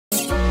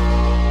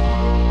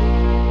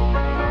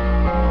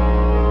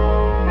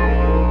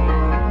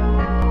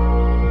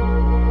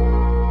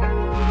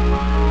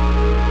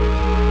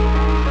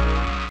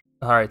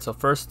Alright, so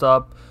first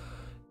up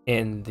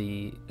in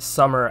the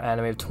summer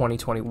anime of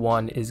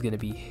 2021 is going to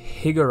be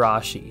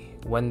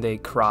Higurashi, When They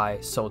Cry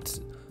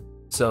Sotsu.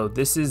 So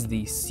this is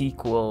the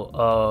sequel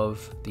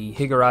of the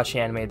Higurashi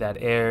anime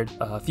that aired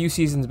a few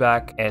seasons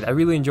back, and I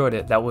really enjoyed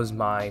it. That was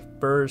my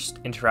first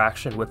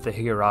interaction with the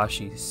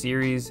Higurashi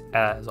series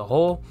as a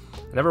whole.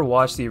 I never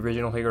watched the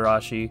original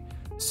Higurashi,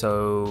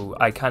 so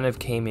I kind of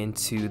came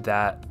into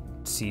that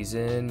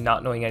season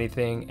not knowing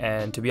anything,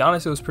 and to be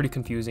honest, it was pretty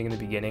confusing in the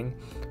beginning,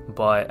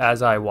 but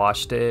as I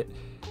watched it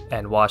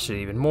and watched it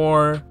even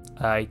more,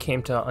 I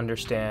came to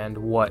understand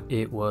what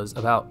it was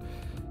about.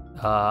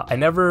 I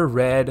never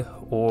read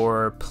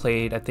or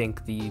played, I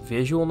think, the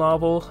visual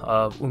novel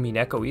of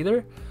Umineko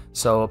either,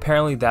 so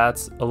apparently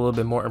that's a little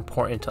bit more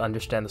important to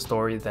understand the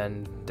story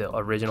than the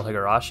original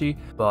Higurashi.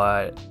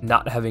 But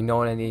not having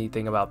known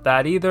anything about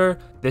that either,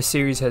 this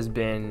series has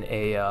been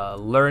a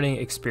learning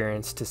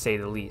experience to say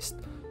the least.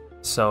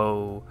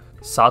 So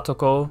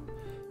Satoko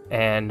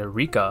and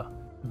Rika,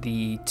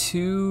 the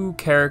two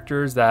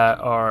characters that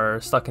are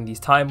stuck in these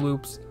time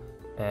loops,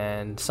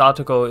 and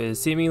Satoko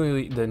is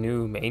seemingly the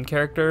new main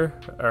character,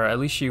 or at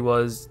least she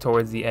was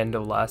towards the end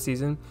of last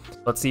season.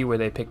 Let's see where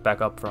they pick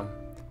back up from.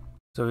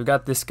 So we've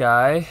got this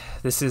guy.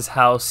 This is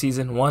how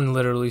season 1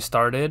 literally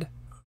started.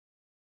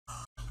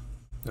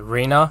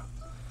 Rena,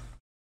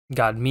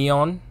 got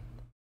Mion,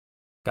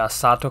 got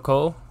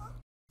Satoko,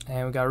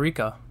 and we got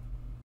Rika.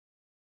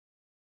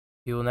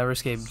 You will never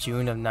escape,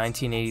 June of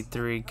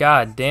 1983.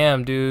 God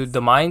damn, dude.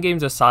 The mind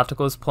games that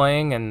Satoko's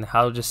playing and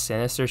how just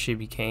sinister she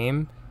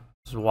became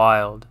is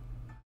wild.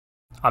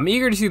 I'm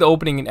eager to see the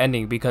opening and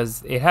ending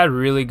because it had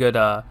really good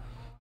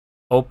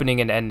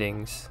opening and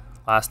endings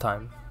last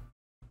time.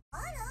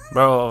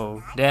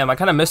 Bro, damn, I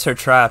kind of missed her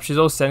trap. She's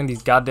always setting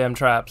these goddamn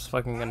traps.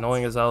 Fucking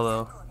annoying as hell,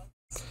 though.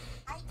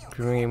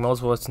 Bringing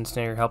multiple to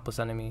ensnare your helpless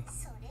enemy.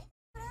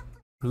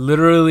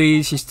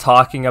 Literally, she's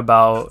talking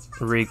about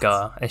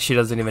Rika, and she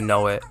doesn't even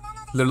know it.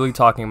 Literally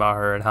talking about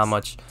her and how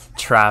much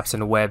traps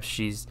and webs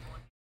she's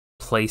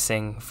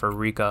placing for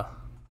Rika.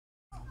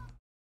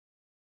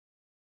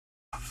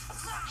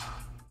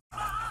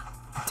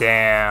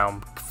 Damn,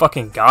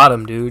 fucking got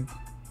him, dude.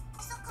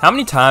 How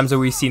many times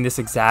have we seen this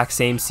exact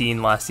same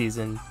scene last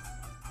season?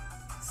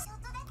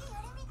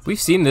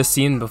 We've seen this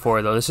scene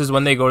before, though. This is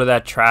when they go to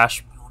that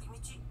trash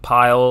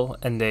pile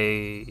and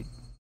they...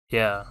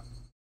 yeah.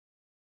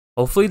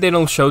 Hopefully they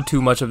don't show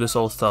too much of this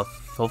old stuff.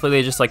 Hopefully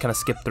they just like kind of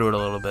skip through it a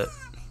little bit.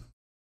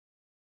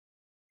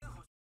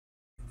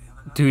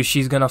 Dude,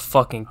 she's gonna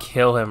fucking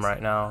kill him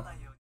right now.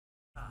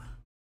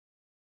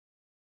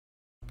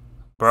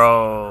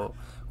 Bro,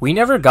 we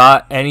never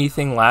got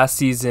anything last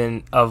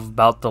season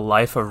about the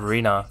life of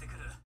Rena.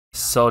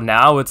 So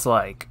now it's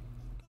like,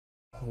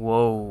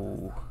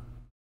 whoa.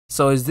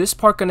 So is this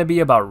part gonna be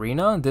about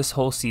Rena this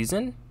whole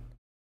season?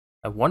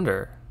 I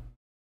wonder.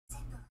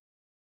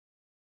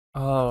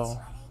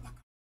 Oh.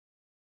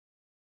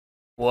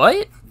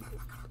 What?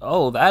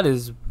 Oh, that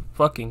is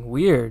fucking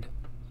weird.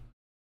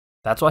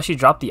 That's why she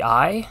dropped the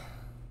eye?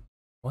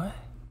 What?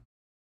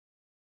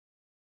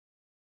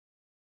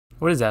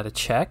 What is that, a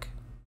check?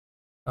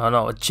 Oh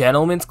no, a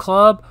gentleman's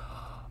club?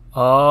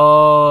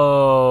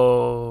 Oh.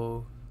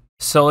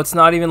 So it's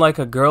not even like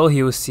a girl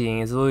he was seeing,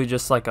 it's literally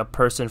just like a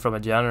person from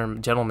a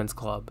gentleman's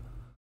club.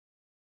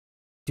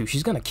 Dude,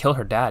 she's gonna kill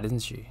her dad, isn't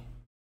she?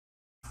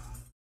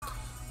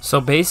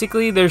 So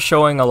basically they're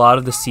showing a lot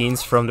of the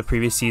scenes from the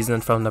previous season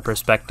from the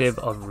perspective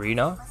of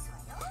Rena.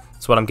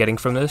 That's what I'm getting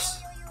from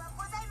this.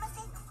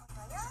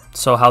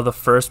 So how the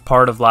first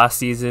part of last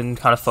season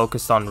kind of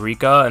focused on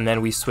Rika, and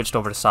then we switched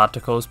over to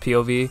Satoko's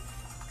POV,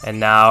 and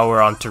now we're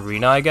on to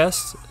Rena, I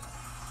guess.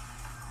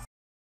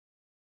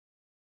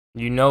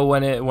 You know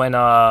when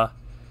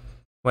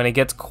it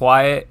gets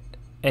quiet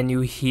and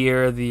you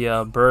hear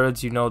the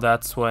birds, you know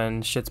that's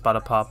when shit's about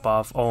to pop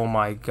off. Oh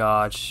my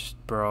gosh,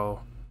 bro.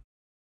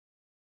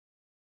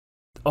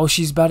 Oh,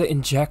 she's about to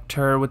inject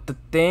her with the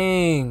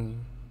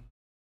thing.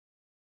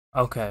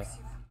 Okay.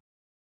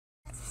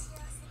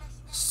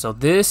 So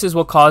this is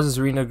what causes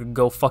Rena to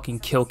go fucking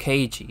kill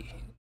Keiji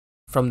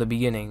from the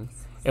beginning.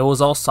 It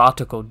was all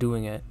Satoko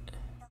doing it.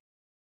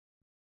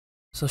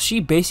 So she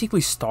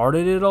basically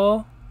started it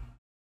all?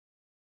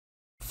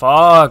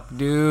 Fuck,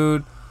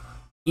 dude.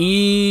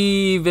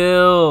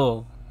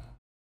 Evil.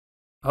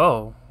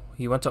 Oh,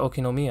 he went to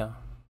Okinomiya.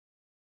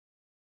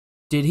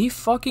 Did he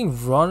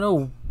fucking run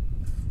away?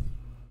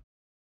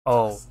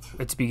 Oh,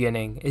 it's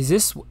beginning. Is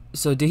this...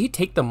 so did he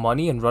take the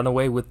money and run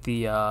away with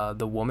the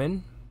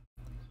woman?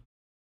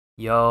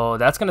 Yo,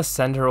 that's gonna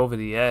send her over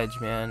the edge,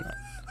 man.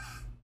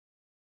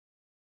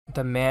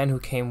 The man who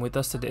came with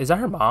us today. Is that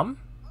her mom?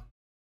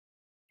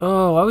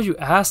 Oh, why would you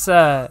ask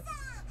that?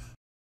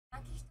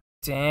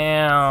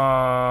 Damn.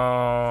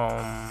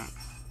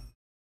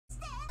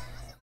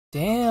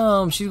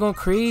 Damn, she's going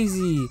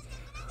crazy.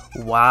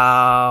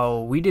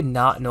 Wow, we did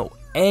not know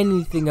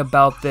anything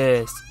about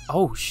this.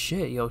 Oh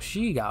shit, yo,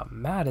 she got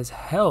mad as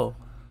hell.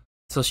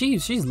 So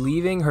she's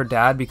leaving her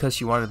dad because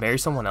she wanted to marry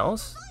someone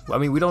else? I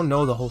mean, we don't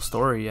know the whole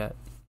story yet.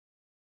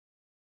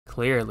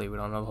 Clearly, we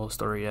don't know the whole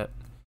story yet.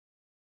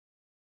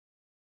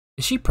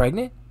 Is she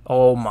pregnant?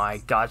 Oh my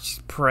god, she's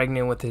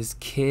pregnant with his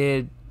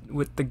kid,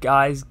 with the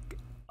guy's...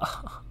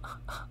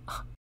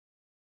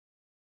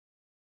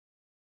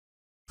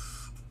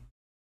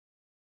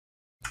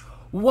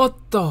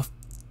 What the...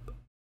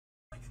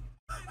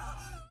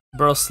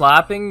 Bro,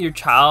 slapping your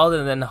child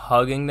and then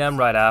hugging them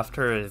right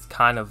after is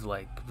kind of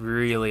like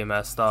really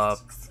messed up.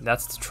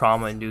 That's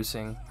trauma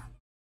inducing.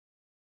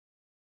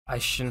 I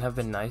shouldn't have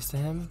been nice to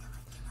him.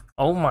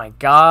 Oh my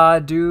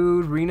god,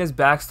 dude. Rena's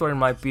backstory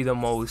might be the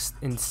most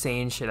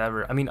insane shit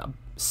ever. I mean,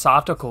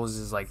 Satoko's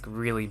is like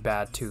really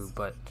bad too,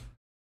 but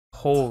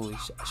holy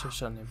shit. I should have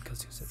shut him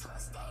because he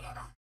was bad.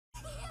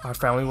 Our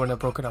family wouldn't have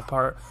broken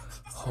apart.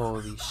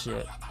 Holy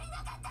shit.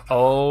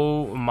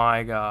 Oh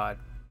my god.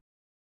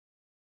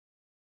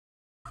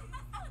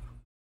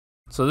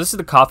 So this is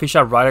the coffee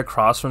shop right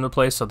across from the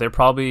place, so they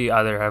probably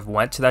either have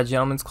went to that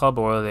gentleman's club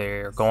or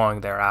they're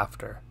going there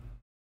after.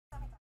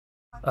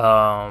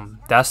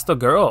 That's the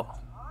girl.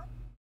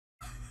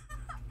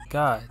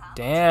 God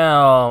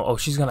damn. Oh,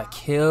 she's gonna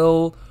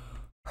kill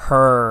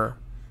her.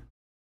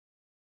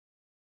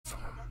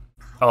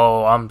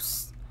 Oh,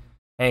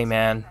 hey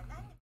man.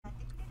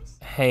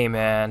 Hey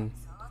man.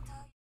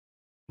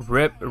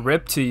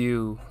 Rip to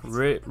you.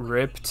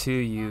 Rip to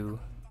you.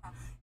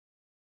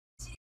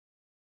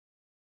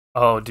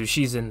 Oh, dude,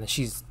 she's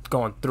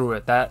going through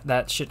it.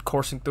 That shit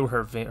coursing through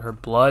her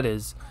blood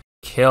is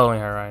killing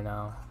her right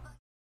now.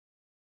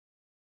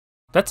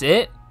 That's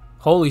it?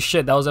 Holy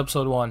shit, that was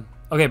episode 1.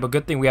 Okay, but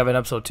good thing we have an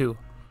episode 2.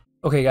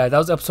 Okay, guys, that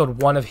was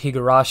episode 1 of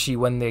Higurashi,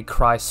 When They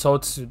Cry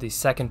Sotsu, the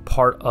second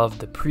part of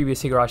the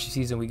previous Higurashi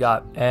season we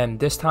got. And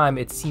this time,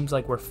 it seems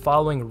like we're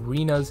following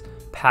Rena's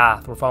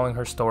path. We're following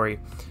her story.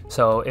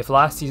 So if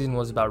last season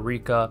was about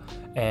Rika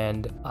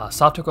and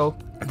Satoko,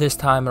 this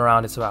time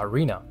around it's about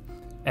Rena.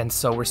 And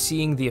so we're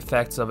seeing the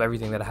effects of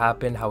everything that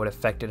happened, how it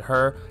affected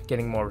her,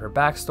 getting more of her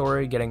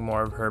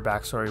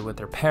backstory with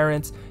her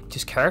parents,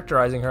 just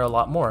characterizing her a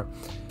lot more.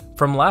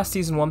 From last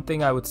season, one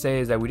thing I would say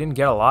is that we didn't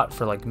get a lot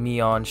for like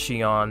Mion,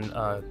 Shion,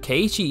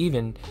 Keiichi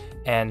even,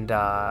 and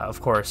of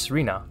course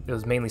Rena. It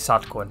was mainly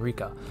Satoko and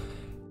Rika.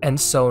 And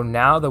so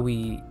now that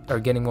we are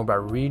getting more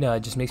about Rena,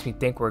 it just makes me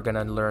think we're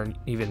gonna learn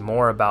even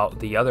more about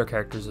the other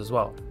characters as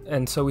well.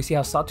 And so we see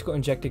how Satoko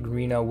injected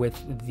Rena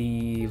with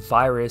the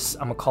virus.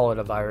 I'm gonna call it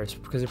a virus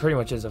because it pretty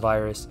much is a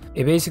virus.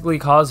 It basically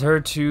caused her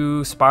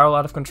to spiral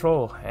out of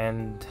control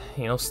and,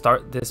 you know,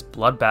 start this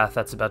bloodbath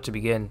that's about to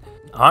begin.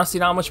 Honestly,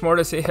 not much more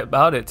to say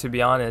about it, to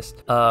be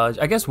honest.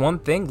 I guess one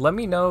thing, let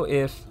me know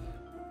if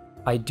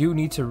I do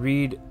need to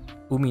read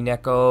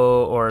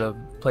Umineko or to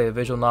play a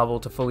visual novel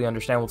to fully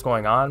understand what's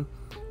going on.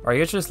 Or I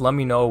guess just let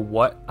me know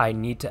what I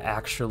need to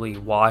actually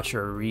watch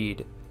or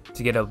read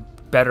to get a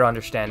better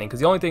understanding. Because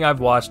the only thing I've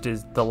watched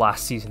is the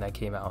last season that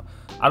came out.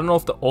 I don't know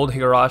if the old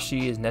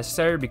Higurashi is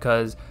necessary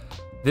because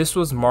this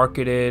was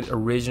marketed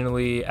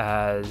originally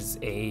as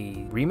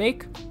a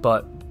remake.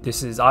 But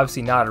this is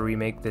obviously not a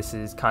remake. This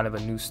is kind of a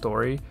new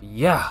story.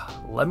 Yeah,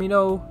 let me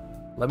know.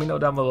 Let me know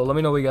down below. Let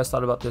me know what you guys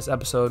thought about this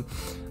episode.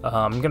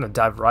 I'm going to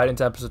dive right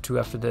into episode 2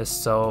 after this.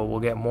 So we'll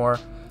get more.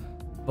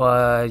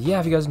 But yeah,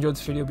 if you guys enjoyed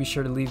this video, be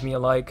sure to leave me a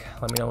like.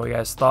 Let me know what you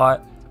guys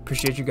thought.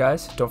 Appreciate you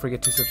guys. Don't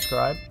forget to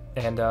subscribe.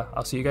 And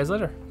I'll see you guys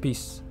later.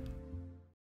 Peace.